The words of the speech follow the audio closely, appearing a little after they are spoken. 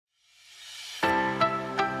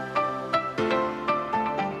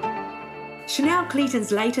Chanel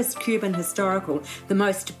Cleeton's latest Cuban historical, The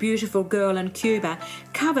Most Beautiful Girl in Cuba,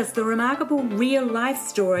 covers the remarkable real-life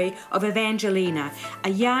story of Evangelina, a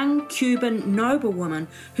young Cuban noblewoman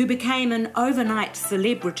who became an overnight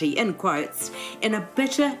celebrity, in quotes, in a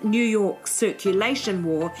bitter New York circulation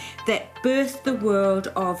war that birthed the world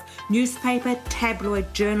of newspaper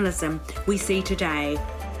tabloid journalism we see today.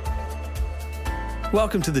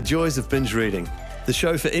 Welcome to the Joys of Binge Reading, the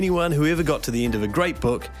show for anyone who ever got to the end of a great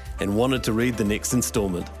book and wanted to read the next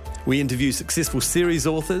instalment. We interview successful series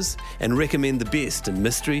authors and recommend the best in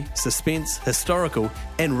mystery, suspense, historical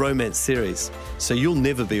and romance series, so you'll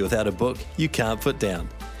never be without a book you can't put down.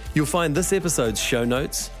 You'll find this episode's show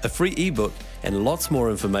notes, a free ebook and lots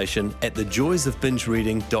more information at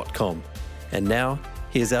thejoysofbingereading.com. And now,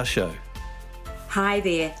 here's our show. Hi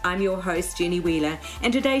there, I'm your host Jenny Wheeler,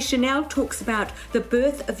 and today Chanel talks about the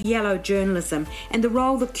birth of yellow journalism and the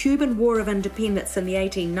role the Cuban War of Independence in the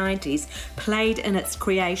 1890s played in its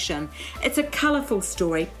creation. It's a colourful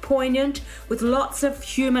story, poignant, with lots of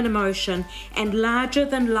human emotion and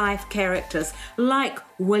larger-than-life characters like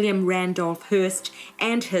William Randolph Hearst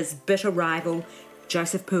and his bitter rival,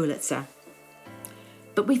 Joseph Pulitzer.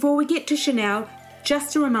 But before we get to Chanel,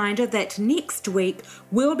 just a reminder that next week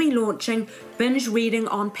we'll be launching Binge Reading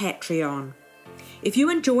on Patreon. If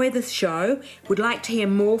you enjoy this show, would like to hear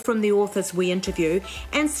more from the authors we interview,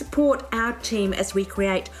 and support our team as we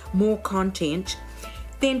create more content,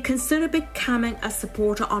 then consider becoming a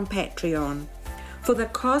supporter on Patreon. For the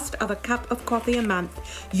cost of a cup of coffee a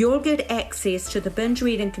month, you'll get access to the Binge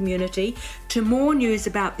Reading community, to more news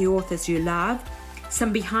about the authors you love,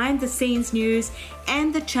 some behind-the-scenes news,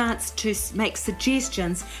 and the chance to make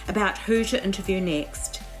suggestions about who to interview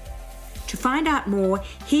next. To find out more,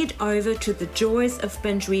 head over to the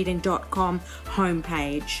joysofbingereading.com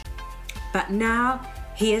homepage. But now,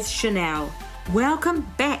 here's Chanel. Welcome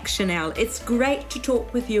back, Chanel. It's great to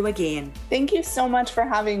talk with you again. Thank you so much for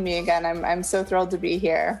having me again. I'm so thrilled to be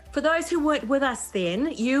here. For those who weren't with us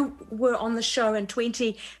then, you were on the show in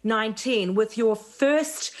 2019 with your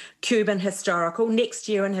first Cuban historical, Next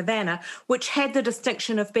Year in Havana, which had the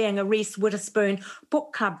distinction of being a Reese Witherspoon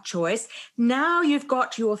Book Club choice. Now you've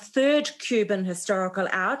got your third Cuban historical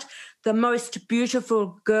out, The Most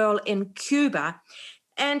Beautiful Girl in Cuba.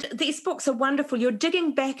 And these books are wonderful. You're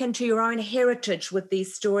digging back into your own heritage with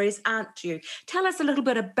these stories, aren't you? Tell us a little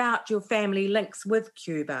bit about your family links with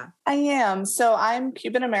Cuba. I am. So I'm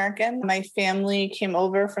Cuban American. My family came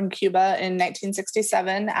over from Cuba in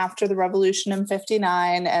 1967 after the revolution in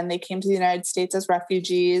 59, and they came to the United States as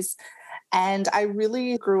refugees. And I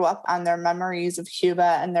really grew up on their memories of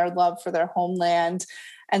Cuba and their love for their homeland.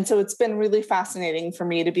 And so it's been really fascinating for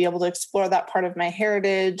me to be able to explore that part of my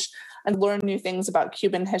heritage and learn new things about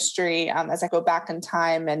Cuban history as I go back in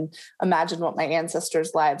time and imagine what my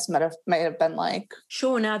ancestors' lives might have been like.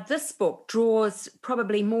 Sure. Now, this book draws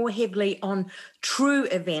probably more heavily on true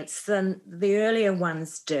events than the earlier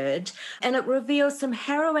ones did, and it reveals some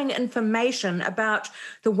harrowing information about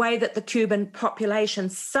the way that the Cuban population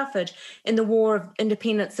suffered in the War of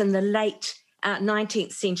Independence in the late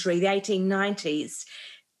 19th century, the 1890s.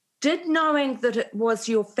 Did knowing that it was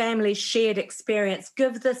your family's shared experience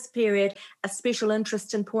give this period a special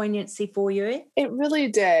interest and poignancy for you? It really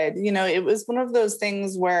did. You know, it was one of those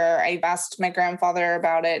things where I asked my grandfather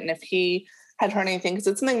about it and if he had heard anything, because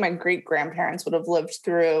it's something my great-grandparents would have lived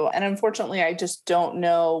through. And unfortunately, I just don't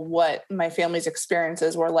know what my family's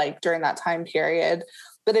experiences were like during that time period.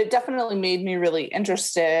 But it definitely made me really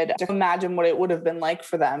interested to imagine what it would have been like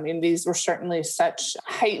for them. I mean, these were certainly such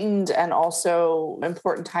heightened and also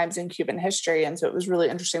important times in Cuban history. And so it was really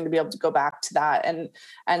interesting to be able to go back to that and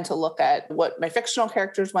to look at what my fictional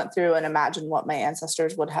characters went through and imagine what my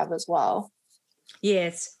ancestors would have as well.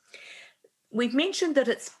 Yes. We've mentioned that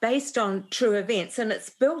it's based on true events, and it's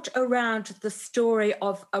built around the story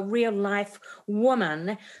of a real-life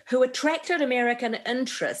woman who attracted American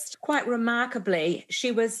interest. Quite remarkably,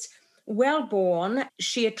 she was well-born.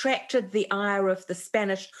 She attracted the ire of the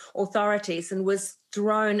Spanish authorities and was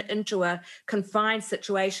thrown into a confined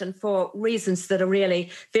situation for reasons that are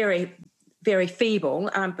really very, very feeble,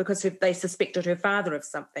 because they suspected her father of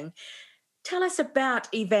something. Tell us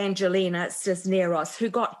about Evangelina Cisneros, who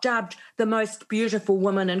got dubbed the most beautiful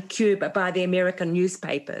woman in Cuba by the American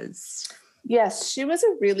newspapers. Yes, she was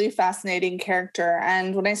a really fascinating character.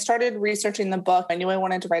 And when I started researching the book, I knew I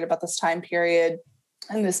wanted to write about this time period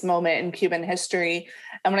and this moment in Cuban history.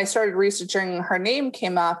 And when I started researching, her name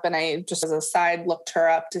came up, and I just as a side looked her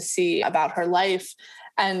up to see about her life.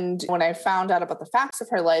 And when I found out about the facts of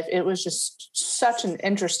her life, it was just such an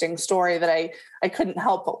interesting story that I couldn't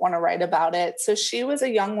help but want to write about it. So she was a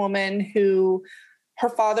young woman who Her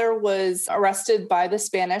father was arrested by the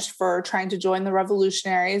Spanish for trying to join the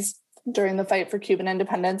revolutionaries during the fight for Cuban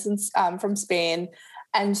independence from Spain.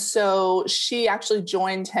 And so she actually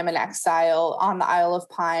joined him in exile on the Isle of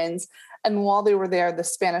Pines. And while they were there, the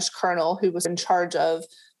Spanish colonel who was in charge of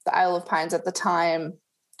the Isle of Pines at the time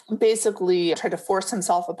basically tried to force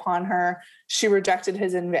himself upon her. She rejected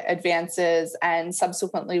his advances and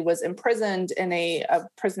subsequently was imprisoned in a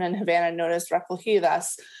prison in Havana known as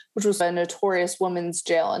Recogidas, which was a notorious women's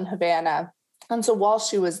jail in Havana. And so while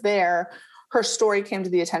she was there, her story came to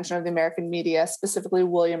the attention of the American media, specifically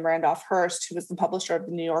William Randolph Hearst, who was the publisher of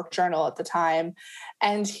the New York Journal at the time.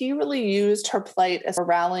 And he really used her plight as a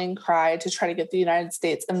rallying cry to try to get the United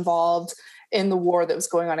States involved in the war that was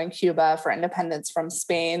going on in Cuba for independence from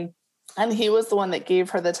Spain. And he was the one that gave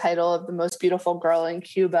her the title of the most beautiful girl in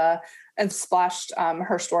Cuba and splashed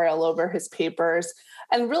her story all over his papers.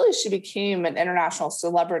 And really, she became an international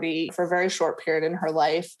celebrity for a very short period in her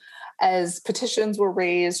life as petitions were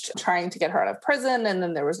raised trying to get her out of prison. And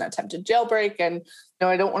then there was an attempted jailbreak. And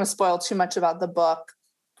I don't want to spoil too much about the book,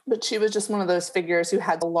 but she was just one of those figures who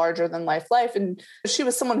had a larger than life. And she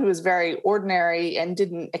was someone who was very ordinary and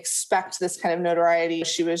didn't expect this kind of notoriety.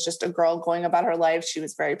 She was just a girl going about her life. She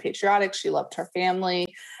was very patriotic. She loved her family.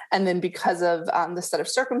 And then because of the set of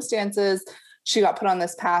circumstances, she got put on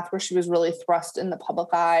this path where she was really thrust in the public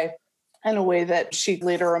eye in a way that she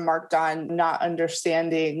later remarked on not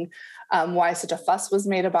understanding why such a fuss was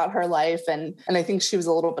made about her life. And I think she was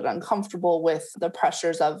a little bit uncomfortable with the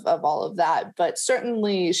pressures of all of that. But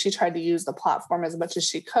certainly she tried to use the platform as much as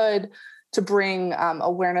she could to bring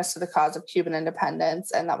awareness to the cause of Cuban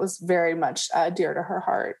independence. And that was very much dear to her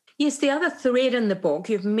heart. Yes, the other thread in the book,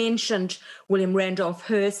 you've mentioned William Randolph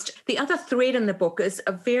Hearst. The other thread in the book is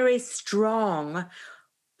a very strong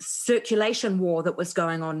circulation war that was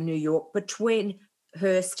going on in New York between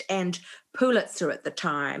Hearst and Pulitzer at the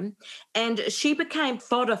time. And she became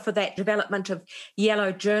fodder for that development of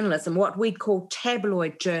yellow journalism, what we'd call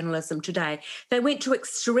tabloid journalism today. They went to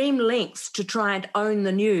extreme lengths to try and own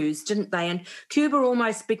the news, didn't they? And Cuba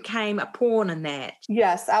almost became a pawn in that.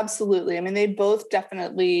 Yes, absolutely. I mean, they both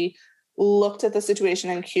definitely looked at the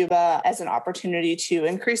situation in Cuba as an opportunity to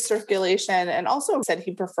increase circulation and also said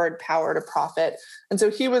he preferred power to profit. And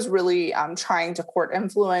so he was really trying to court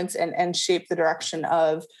influence and shape the direction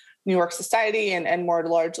of New York society and more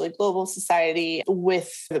largely global society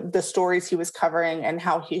with the stories he was covering and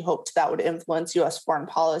how he hoped that would influence U.S. foreign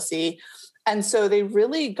policy. And so they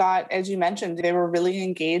really got, as you mentioned, they were really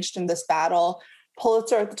engaged in this battle.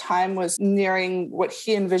 Pulitzer at the time was nearing what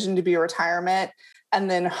he envisioned to be retirement. And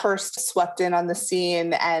then Hearst swept in on the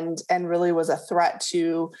scene and really was a threat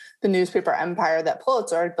to the newspaper empire that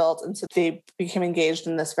Pulitzer had built. And so they became engaged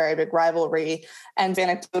in this very big rivalry. And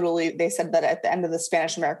anecdotally, they said that at the end of the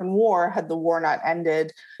Spanish-American War, had the war not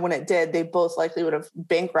ended when it did, they both likely would have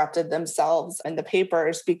bankrupted themselves in the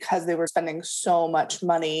papers because they were spending so much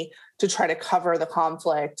money to try to cover the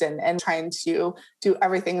conflict and trying to do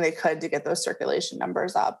everything they could to get those circulation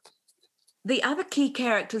numbers up. The other key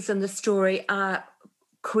characters in the story are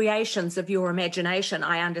creations of your imagination,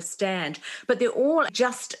 I understand, but they're all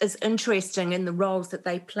just as interesting in the roles that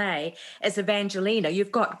they play as Evangelina.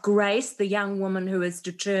 You've got Grace, the young woman who is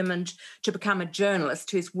determined to become a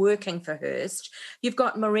journalist, who's working for Hearst. You've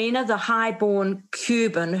got Marina, the high-born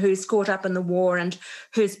Cuban who's caught up in the war and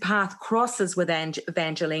whose path crosses with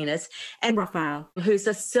Evangelina's, and Rafael, who's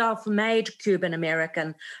a self-made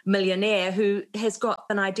Cuban-American millionaire who has got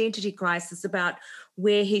an identity crisis about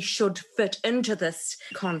where he should fit into this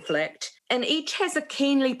conflict. And each has a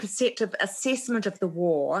keenly perceptive assessment of the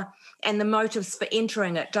war and the motives for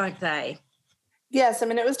entering it, don't they? Yes, I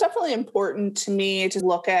mean, it was definitely important to me to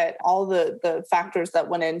look at all the factors that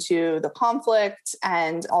went into the conflict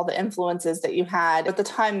and all the influences that you had. At the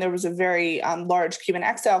time, there was a very large Cuban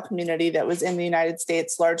exile community that was in the United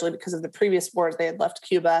States, largely because of the previous wars they had left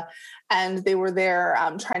Cuba. And they were there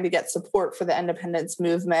trying to get support for the independence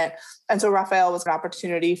movement. And so Rafael was an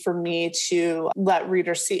opportunity for me to let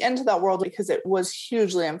readers see into that world because it was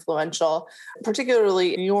hugely influential,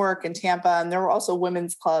 particularly in New York and Tampa. And there were also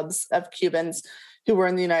women's clubs of Cubans who were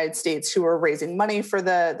in the United States who were raising money for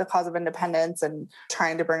the cause of independence and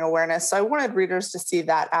trying to bring awareness. So I wanted readers to see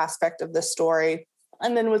that aspect of the story.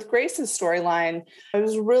 And then with Grace's storyline, I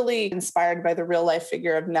was really inspired by the real life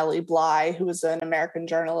figure of Nellie Bly, who was an American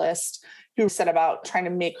journalist who set about trying to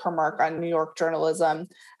make her mark on New York journalism.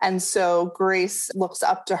 And so Grace looks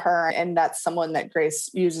up to her, and that's someone that Grace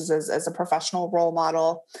uses as a professional role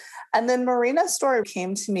model. And then Marina's story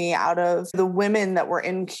came to me out of the women that were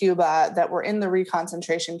in Cuba, that were in the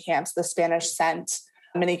reconcentration camps the Spanish sent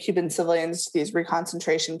many Cuban civilians to these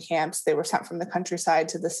reconcentration camps. They were sent from the countryside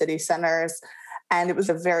to the city centers. And it was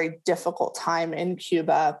a very difficult time in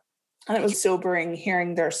Cuba. And it was sobering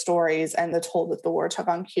hearing their stories and the toll that the war took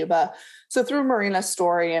on Cuba. So through Marina's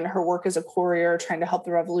story and her work as a courier trying to help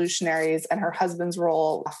the revolutionaries and her husband's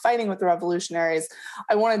role fighting with the revolutionaries,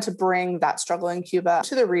 I wanted to bring that struggle in Cuba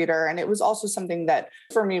to the reader. And it was also something that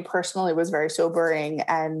for me personally was very sobering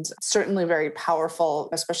and certainly very powerful,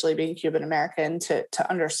 especially being Cuban American, to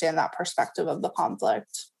understand that perspective of the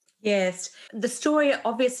conflict. Yes, the story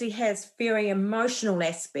obviously has very emotional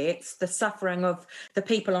aspects, the suffering of the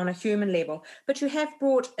people on a human level, but you have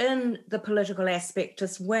brought in the political aspect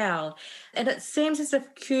as well. And it seems as if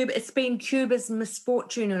it's been Cuba's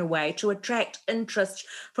misfortune in a way to attract interest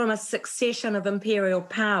from a succession of imperial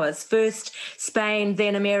powers, first Spain,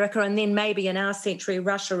 then America, and then maybe in our century,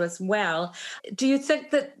 Russia as well. Do you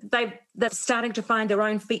think that they're starting to find their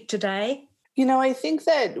own feet today? I think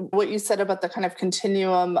that what you said about the kind of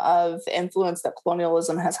continuum of influence that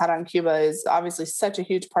colonialism has had on Cuba is obviously such a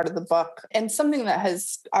huge part of the book, and something that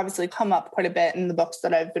has obviously come up quite a bit in the books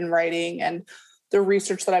that I've been writing and the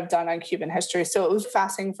research that I've done on Cuban history. So it was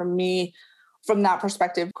fascinating for me from that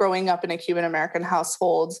perspective, growing up in a Cuban American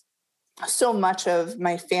household. So much of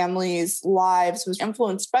my family's lives was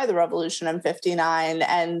influenced by the revolution in 59,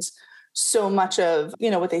 and so much of,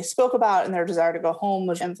 what they spoke about and their desire to go home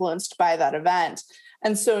was influenced by that event.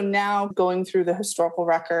 And so now going through the historical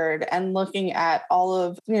record and looking at all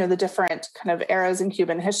of, the different kind of eras in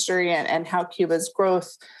Cuban history and how Cuba's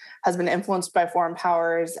growth has been influenced by foreign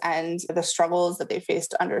powers and the struggles that they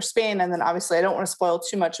faced under Spain. And then obviously I don't want to spoil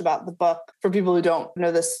too much about the book for people who don't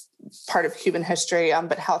know this part of Cuban history,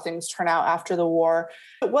 but how things turn out after the war.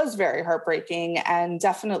 It was very heartbreaking and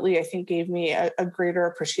definitely, I think, gave me a greater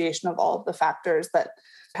appreciation of all of the factors that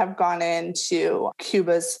have gone into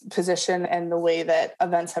Cuba's position and the way that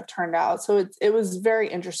events have turned out. So it was very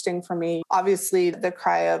interesting for me. Obviously, the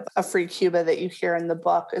cry of a free Cuba that you hear in the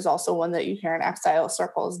book is also one that you hear in exile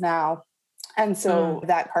circles now. And so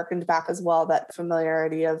that harkened back as well, that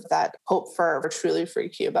familiarity of that hope for a truly free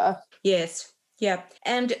Cuba. Yes. Yeah,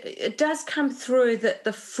 and it does come through that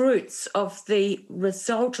the fruits of the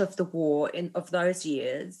result of the war of those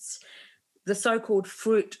years, the so-called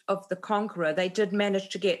fruit of the conqueror, they did manage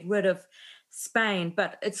to get rid of Spain,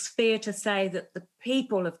 but it's fair to say that the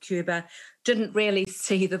people of Cuba didn't really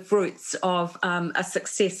see the fruits of a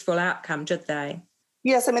successful outcome, did they?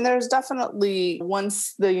 Yes, there's definitely,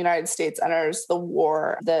 once the United States enters the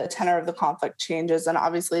war, the tenor of the conflict changes. And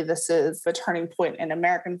obviously this is a turning point in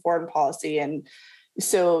American foreign policy. And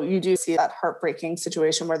so you do see that heartbreaking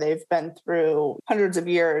situation where they've been through hundreds of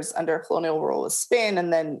years under colonial rule with Spain,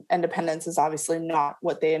 and then independence is obviously not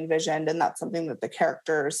what they envisioned. And that's something that the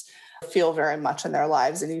characters feel very much in their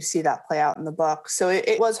lives. And you see that play out in the book. So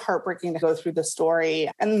it was heartbreaking to go through the story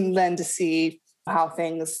and then to see how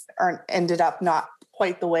things ended up not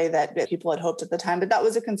quite the way that people had hoped at the time. But that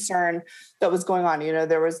was a concern that was going on.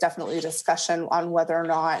 There was definitely a discussion on whether or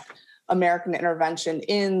not American intervention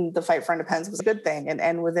in the fight for independence was a good thing.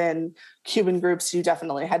 And within Cuban groups, you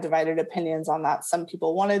definitely had divided opinions on that. Some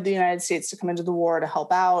people wanted the United States to come into the war to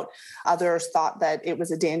help out. Others thought that it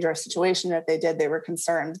was a dangerous situation. If they did, they were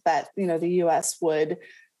concerned that, the U.S. would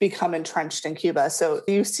become entrenched in Cuba. So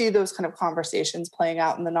you see those kind of conversations playing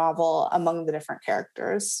out in the novel among the different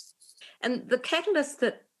characters. And the catalyst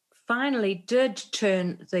that finally did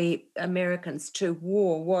turn the Americans to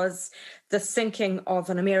war was the sinking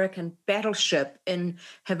of an American battleship in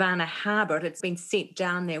Havana Harbor. It's been sent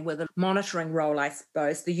down there with a monitoring role, I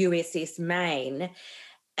suppose, the USS Maine.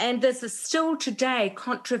 And there's still today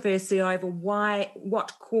controversy over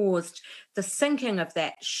what caused the sinking of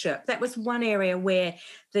that ship. That was one area where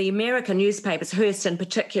the American newspapers, Hearst in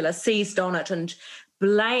particular, seized on it and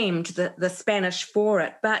blamed the Spanish for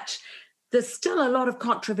it. But there's still a lot of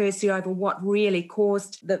controversy over what really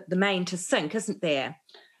caused the Maine to sink, isn't there?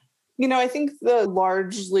 I think the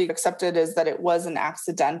largely accepted is that it was an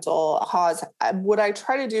accidental cause. What I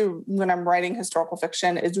try to do when I'm writing historical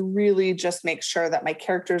fiction is really just make sure that my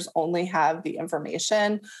characters only have the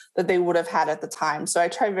information that they would have had at the time. So I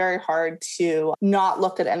try very hard to not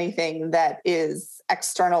look at anything that is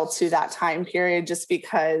external to that time period, just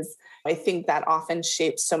because I think that often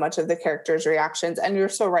shapes so much of the characters' reactions. And you're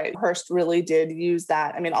so right. Hearst really did use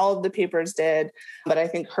that. All of the papers did, but I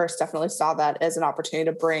think Hearst definitely saw that as an opportunity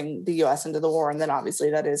to bring the U.S. into the war. And then obviously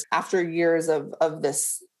that is after years of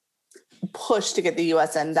this push to get the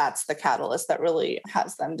U.S. in, that's the catalyst that really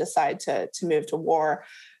has them decide to move to war.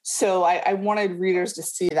 So I wanted readers to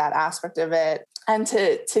see that aspect of it. and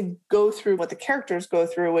to go through what the characters go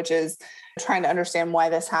through, which is trying to understand why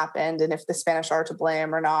this happened and if the Spanish are to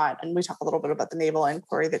blame or not. And we talk a little bit about the naval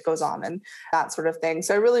inquiry that goes on and that sort of thing.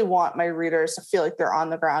 So I really want my readers to feel like they're on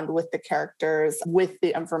the ground with the characters, with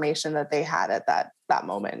the information that they had at that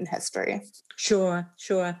moment in history. Sure.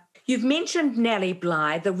 You've mentioned Nellie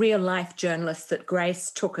Bly, the real-life journalist that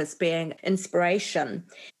Grace took as being inspiration.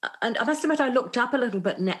 And I must admit, I looked up a little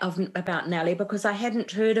bit about Nellie because I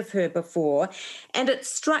hadn't heard of her before. And it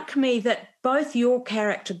struck me that both your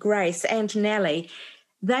character, Grace, and Nellie,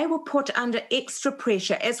 they were put under extra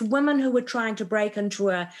pressure as women who were trying to break into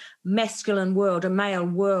a masculine world, a male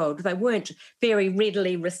world. They weren't very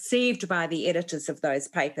readily received by the editors of those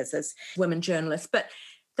papers as women journalists, but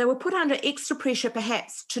they were put under extra pressure,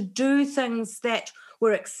 perhaps, to do things that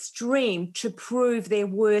were extreme to prove their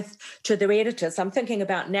worth to their editors. I'm thinking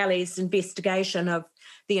about Nellie's investigation of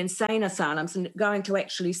the insane asylums and going to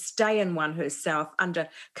actually stay in one herself under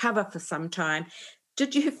cover for some time.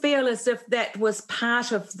 Did you feel as if that was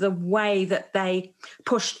part of the way that they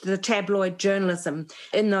pushed the tabloid journalism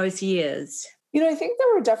in those years? I think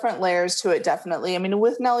there were different layers to it, definitely. I mean,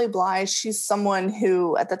 with Nellie Bly, she's someone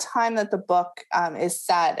who, at the time that the book is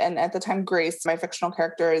set, and at the time Grace, my fictional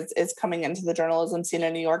character, is coming into the journalism scene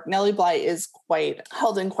in New York, Nellie Bly is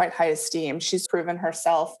held in quite high esteem. She's proven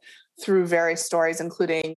herself through various stories,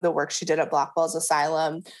 including the work she did at Blackwell's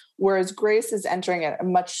Asylum, whereas Grace is entering at a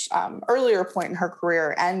much earlier point in her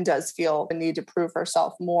career and does feel the need to prove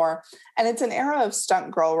herself more. And it's an era of stunt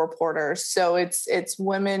girl reporters. So it's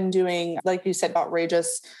women doing, like you said,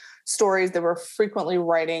 outrageous stories that were frequently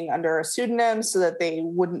writing under a pseudonym so that they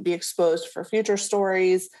wouldn't be exposed for future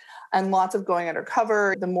stories, and lots of going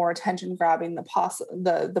undercover. The more attention grabbing,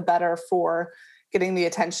 the better for getting the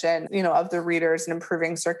attention, of the readers and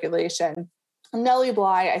improving circulation. Nellie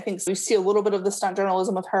Bly, I think we see a little bit of the stunt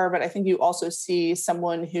journalism with her, but I think you also see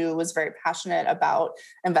someone who was very passionate about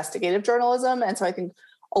investigative journalism. And so I think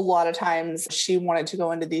a lot of times she wanted to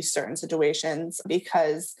go into these certain situations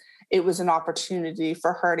because it was an opportunity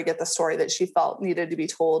for her to get the story that she felt needed to be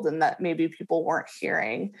told and that maybe people weren't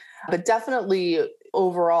hearing. But definitely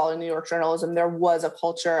overall in New York journalism, there was a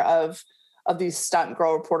culture of these stunt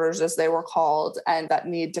girl reporters, as they were called, and that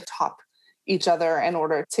need to top each other in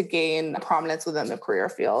order to gain prominence within the career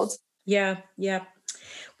field. Yeah.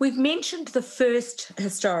 We've mentioned the first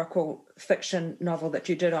historical fiction novel that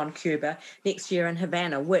you did on Cuba, Next Year in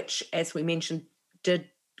Havana, which, as we mentioned, did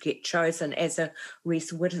get chosen as a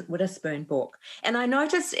Reese Witherspoon book. And I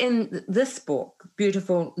noticed in this book,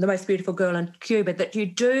 The Most Beautiful Girl in Cuba, that you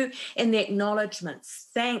do, in the acknowledgements,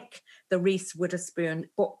 thank the Reese Witherspoon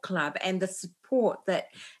Book Club and the support that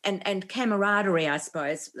and camaraderie, I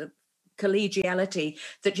suppose, collegiality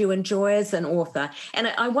that you enjoy as an author. And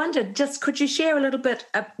I wondered, could you share a little bit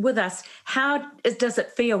with us, how does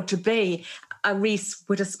it feel to be a Reese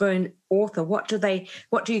Witherspoon author? What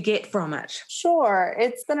do you get from it? Sure.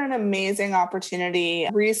 It's been an amazing opportunity.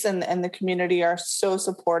 Reese and the community are so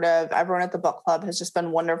supportive. Everyone at the book club has just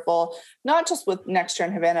been wonderful, not just with Next Year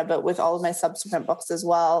in Havana, but with all of my subsequent books as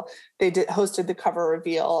well. They hosted the cover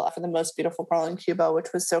reveal for The Most Beautiful Girl in Cuba,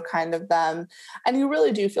 which was so kind of them. And you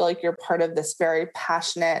really do feel like you're part of this very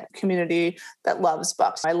passionate community that loves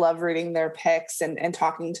books. I love reading their picks and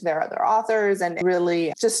talking to their other authors, and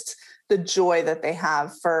really just the joy that they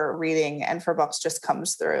have for reading and for books just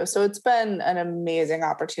comes through. So it's been an amazing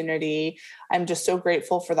opportunity. I'm just so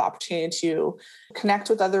grateful for the opportunity to connect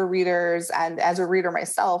with other readers, and as a reader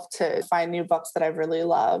myself, to find new books that I've really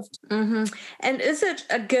loved. Mm-hmm. And is it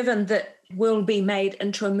a given that will be made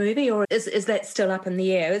into a movie, or is that still up in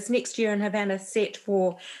the air? Is Next Year in Havana set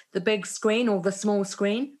for the big screen or the small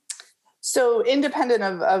screen? So independent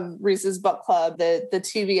of Reese's book club, the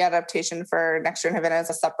TV adaptation for Next Year in Havana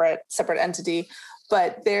is a separate entity.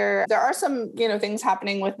 But there are some, things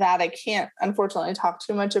happening with that. I can't, unfortunately, talk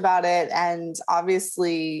too much about it. And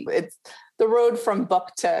obviously, it's the road from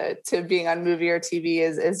book to being on movie or TV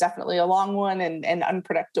is definitely a long one and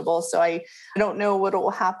unpredictable. So I don't know what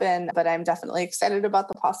will happen, but I'm definitely excited about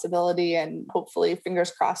the possibility, and hopefully,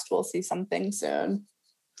 fingers crossed, we'll see something soon.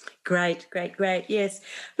 Great. Yes.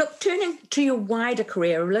 Look, turning to your wider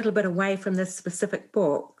career, a little bit away from the specific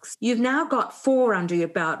books, you've now got 4 under your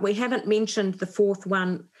belt. We haven't mentioned the 4th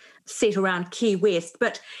one set around Key West,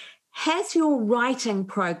 but has your writing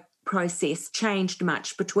process changed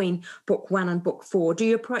much between book 1 and book 4? Do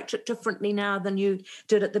you approach it differently now than you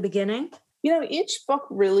did at the beginning? Each book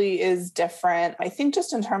really is different, I think,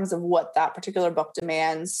 just in terms of what that particular book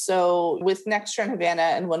demands. So with Next Year in Havana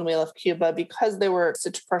and When We Left Cuba, because they were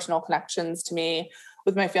such personal connections to me,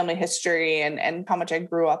 with my family history and how much I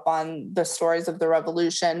grew up on the stories of the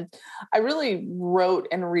revolution, I really wrote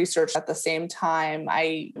and researched at the same time.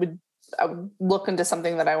 I would look into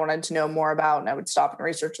something that I wanted to know more about, and I would stop and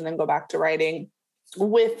research and then go back to writing.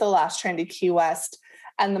 With The Last Train to Key West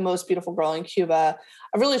and The Most Beautiful Girl in Cuba,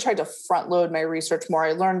 I really tried to front load my research more.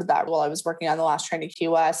 I learned that while I was working on The Last Train to Key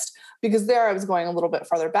West, because there I was going a little bit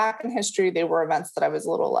farther back in history. They were events that I was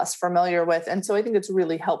a little less familiar with. And so I think it's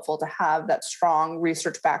really helpful to have that strong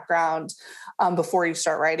research background before you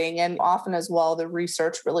start writing. And often as well, the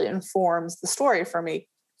research really informs the story for me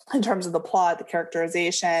in terms of the plot, the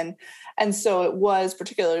characterization. And so it was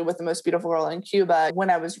particularly with The Most Beautiful Girl in Cuba, when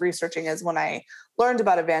I was researching is when I learned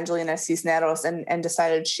about Evangelina Cisneros and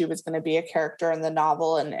decided she was going to be a character in the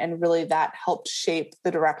novel. And really that helped shape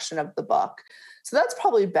the direction of the book. So that's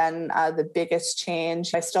probably been the biggest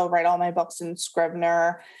change. I still write all my books in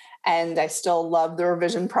Scrivener, and I still love the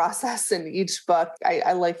revision process in each book.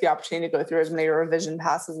 I like the opportunity to go through as many revision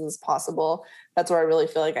passes as possible. That's where I really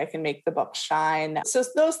feel like I can make the book shine. So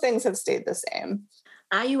those things have stayed the same.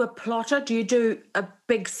 Are you a plotter? Do you do a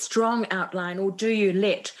big, strong outline, or do you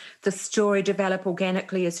let the story develop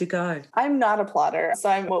organically as you go? I'm not a plotter. So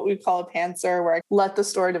I'm what we call a pantser, where I let the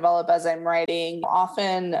story develop as I'm writing.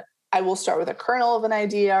 Often I will start with a kernel of an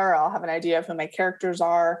idea, or I'll have an idea of who my characters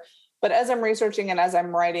are. But as I'm researching and as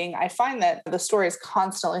I'm writing, I find that the story is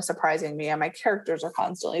constantly surprising me and my characters are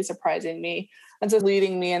constantly surprising me. And so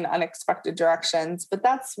leading me in unexpected directions. But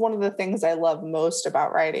that's one of the things I love most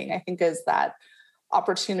about writing, I think, is that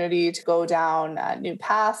opportunity to go down new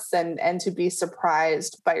paths and to be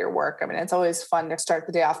surprised by your work. I mean, it's always fun to start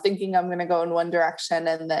the day off thinking I'm going to go in one direction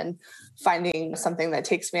and then finding something that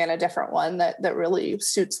takes me in a different one that really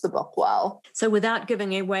suits the book well. So without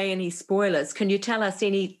giving away any spoilers, can you tell us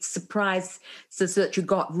any surprises that you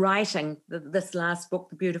got writing this last book,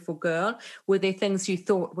 The Beautiful Girl? Were there things you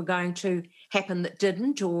thought were going to happen that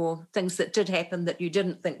didn't, or things that did happen that you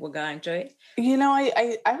didn't think were going to? You know,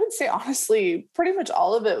 I would say, honestly, pretty much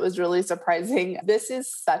all of it was really surprising. This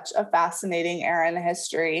is such a fascinating era in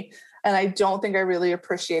history. And I don't think I really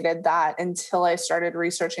appreciated that until I started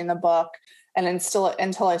researching the book and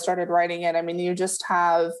until I started writing it. I mean, you just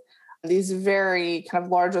have these very kind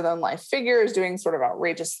of larger than life figures doing sort of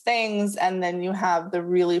outrageous things. And then you have the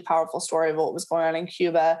really powerful story of what was going on in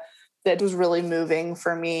Cuba that was really moving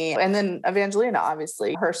for me. And then Evangelina,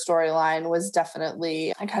 obviously, her storyline was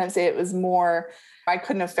definitely, I kind of say it was more, I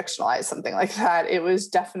couldn't have fictionalized something like that. It was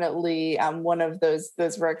definitely one of those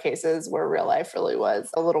rare cases where real life really was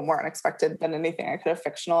a little more unexpected than anything I could have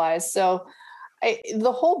fictionalized. So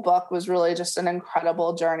the whole book was really just an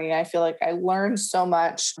incredible journey. I feel like I learned so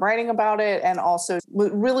much writing about it and also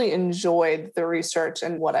really enjoyed the research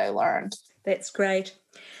and what I learned. That's great.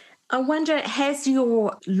 I wonder, has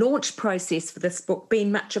your launch process for this book been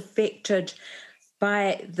much affected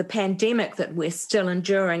by the pandemic that we're still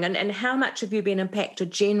enduring? And how much have you been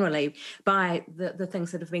impacted generally by the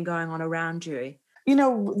things that have been going on around you? You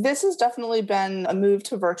know, this has definitely been a move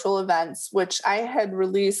to virtual events, which I had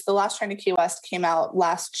released. The Last Train to Key West came out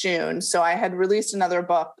last June. So I had released another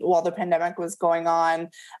book while the pandemic was going on.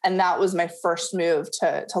 And that was my first move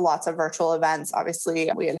to lots of virtual events.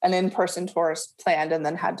 Obviously, we had an in-person tour planned and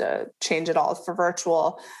then had to change it all for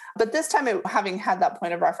virtual. But this time, having had that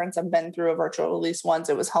point of reference and been through a virtual release once,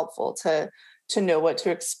 it was helpful to know what to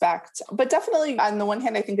expect. But definitely, on the one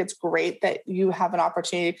hand, I think it's great that you have an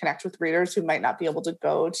opportunity to connect with readers who might not be able to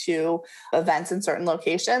go to events in certain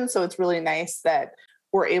locations. So it's really nice that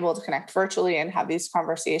we're able to connect virtually and have these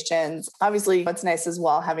conversations. Obviously, it's nice as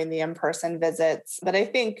well having the in-person visits. But I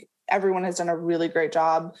think everyone has done a really great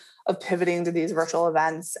job of pivoting to these virtual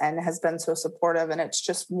events and has been so supportive. And it's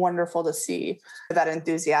just wonderful to see that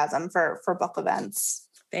enthusiasm for book events.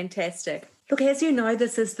 Fantastic. Look, as you know,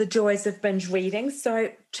 this is the joys of binge reading.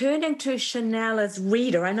 So turning to Chanel as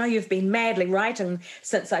reader, I know you've been madly writing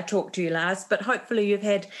since I talked to you last, but hopefully you've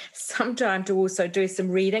had some time to also do some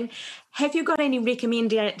reading. Have you got any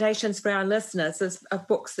recommendations for our listeners of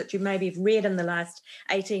books that you maybe have read in the last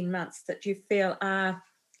 18 months that you feel are,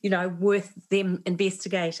 worth them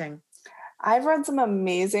investigating? I've read some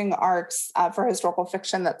amazing arcs for historical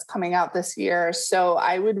fiction that's coming out this year. So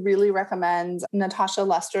I would really recommend Natasha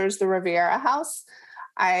Lester's The Riviera House.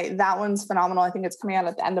 That one's phenomenal. I think it's coming out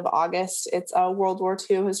at the end of August. It's a World War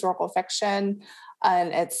II historical fiction,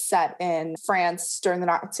 and it's set in France during the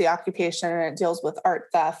Nazi occupation, and it deals with art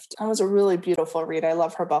theft. It was a really beautiful read. I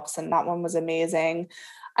love her books, and that one was amazing.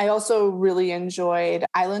 I also really enjoyed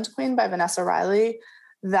Island Queen by Vanessa Riley.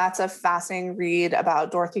 That's a fascinating read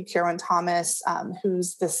about Dorothy Kirwan Thomas,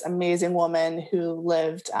 who's this amazing woman who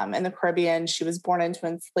lived in the Caribbean. She was born into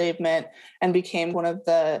enslavement and became one of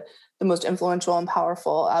the most influential and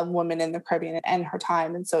powerful women in the Caribbean in her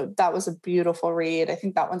time. And so that was a beautiful read. I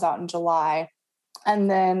think that one's out in July.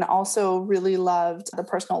 And then also really loved The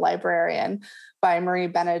Personal Librarian by Marie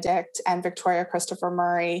Benedict and Victoria Christopher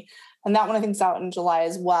Murray. And that one I think is out in July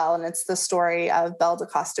as well. And it's the story of Belle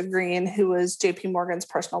DaCosta Green, who was JP Morgan's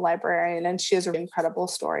personal librarian. And she has an incredible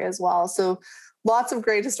story as well. So lots of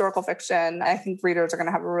great historical fiction. I think readers are going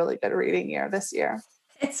to have a really good reading year this year.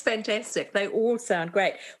 It's fantastic. They all sound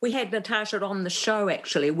great. We had Natasha on the show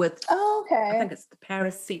actually with, I think it's The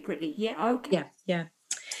Paris Secretly. Yeah. Okay. Yeah.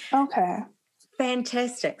 Okay.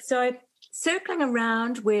 Fantastic. So circling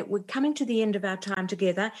around, we're coming to the end of our time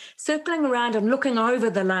together, circling around and looking over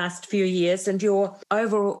the last few years and your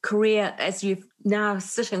overall career as you've now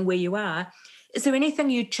sitting where you are, is there anything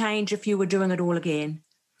you'd change if you were doing it all again?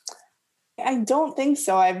 I don't think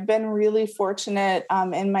so. I've been really fortunate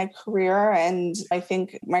in my career, and I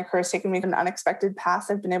think my career has taken me an unexpected path.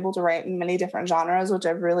 I've been able to write in many different genres, which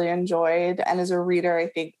I've really enjoyed. And as a reader, I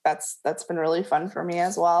think that's been really fun for me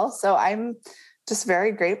as well. So I'm just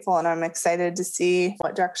very grateful, and I'm excited to see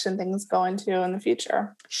what direction things go into in the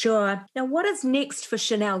future. Sure. Now, what is next for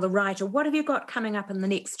Chanel, the writer? What have you got coming up in the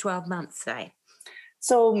next 12 months, say?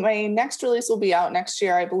 So my next release will be out next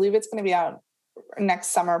year. I believe it's going to be out next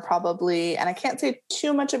summer probably. And I can't say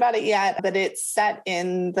too much about it yet, but it's set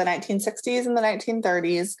in the 1960s and the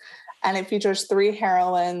 1930s. And it features 3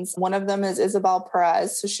 heroines. One of them is Isabel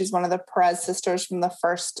Perez. So she's one of the Perez sisters from the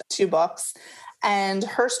first 2 books. And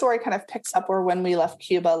her story kind of picks up where When We Left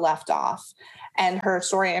Cuba left off. And her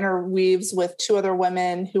story interweaves with 2 other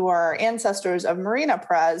women who are ancestors of Marina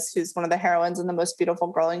Perez, who's one of the heroines and the most beautiful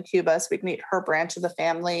girl in Cuba. So we can meet her branch of the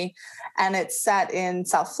family. And it's set in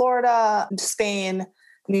South Florida, Spain,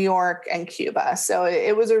 New York, and Cuba. So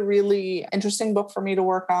it was a really interesting book for me to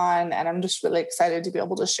work on. And I'm just really excited to be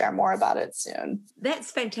able to share more about it soon.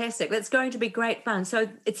 That's fantastic. That's going to be great fun. So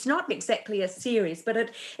it's not exactly a series, but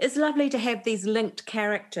it is lovely to have these linked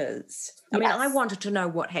characters. I mean, I wanted to know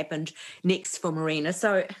what happened next for Marina,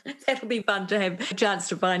 so that'll be fun to have a chance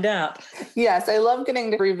to find out. Yes, I love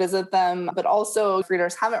getting to revisit them, but also if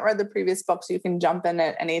readers haven't read the previous books, you can jump in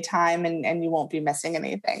at any time and you won't be missing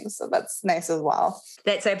anything. So that's nice as well.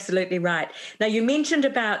 That's absolutely right. Now, you mentioned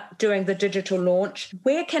about doing the digital launch.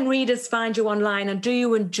 Where can readers find you online, and do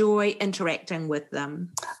you enjoy interacting with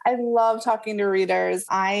them? I love talking to readers.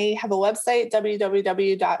 I have a website,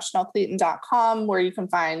 www.chanelcleeton.com, where you can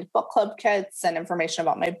find book club kits and information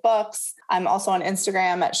about my books. I'm also on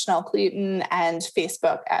Instagram at Chanel Cleeton and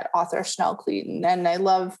Facebook at author Chanel Cleeton. And I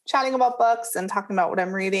love chatting about books and talking about what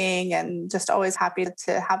I'm reading, and just always happy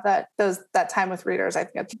to have that time with readers. I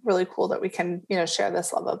think it's really cool that we can, share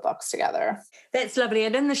this love of books together. That's lovely.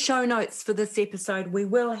 And in the show notes for this episode, we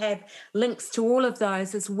will have links to all of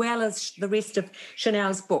those as well as the rest of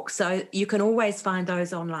Chanel's books. So you can always find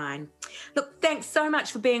those online. Look, thanks so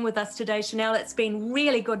much for being with us today, Chanel. It's been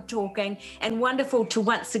really good talking and wonderful to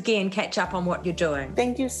once again catch up on what you're doing.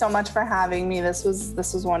 Thank you so much for having me. This was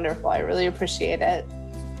wonderful. I really appreciate it.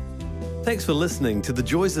 Thanks for listening to the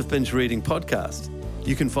Joys of Binge Reading podcast.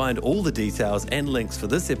 You can find all the details and links for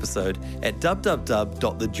this episode at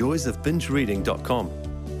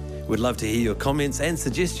www.thejoysofbingereading.com. We'd love to hear your comments and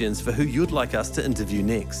suggestions for who you'd like us to interview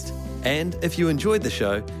next. And if you enjoyed the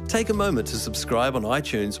show, take a moment to subscribe on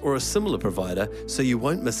iTunes or a similar provider so you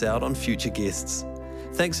won't miss out on future guests.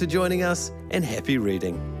 Thanks for joining us, and happy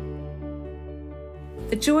reading.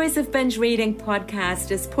 The Joys of Binge Reading podcast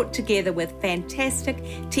is put together with fantastic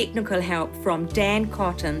technical help from Dan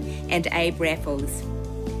Cotton and Abe Raffles.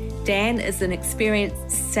 Dan is an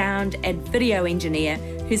experienced sound and video engineer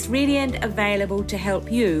who's ready and available to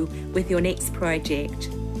help you with your next project.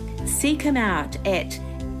 Seek him out at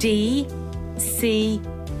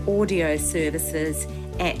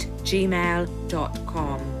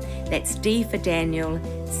dcaudioservices@gmail.com. That's D for Daniel,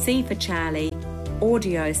 C for Charlie,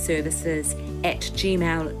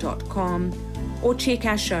 audioservices@gmail.com, or check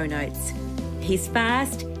our show notes. He's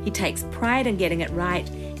fast, he takes pride in getting it right,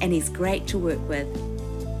 and he's great to work with.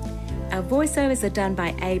 Our voiceovers are done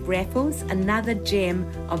by Abe Raffles, another gem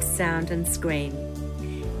of sound and screen.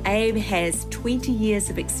 Abe has 20 years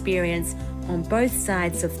of experience on both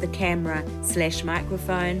sides of the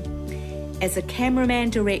camera/microphone, as a cameraman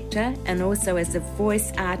director and also as a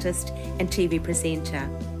voice artist and TV presenter.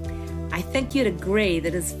 I think you'd agree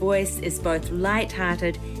that his voice is both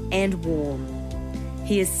light-hearted and warm.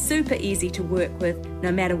 He is super easy to work with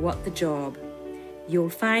no matter what the job. You'll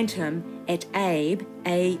find him at Abe,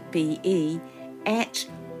 A-B-E, at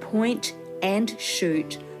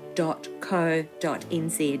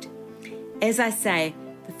pointandshoot.co.nz. As I say,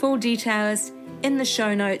 the full details in the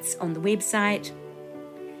show notes on the website.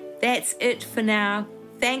 That's it for now.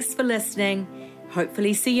 Thanks for listening.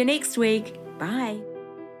 Hopefully see you next week. Bye.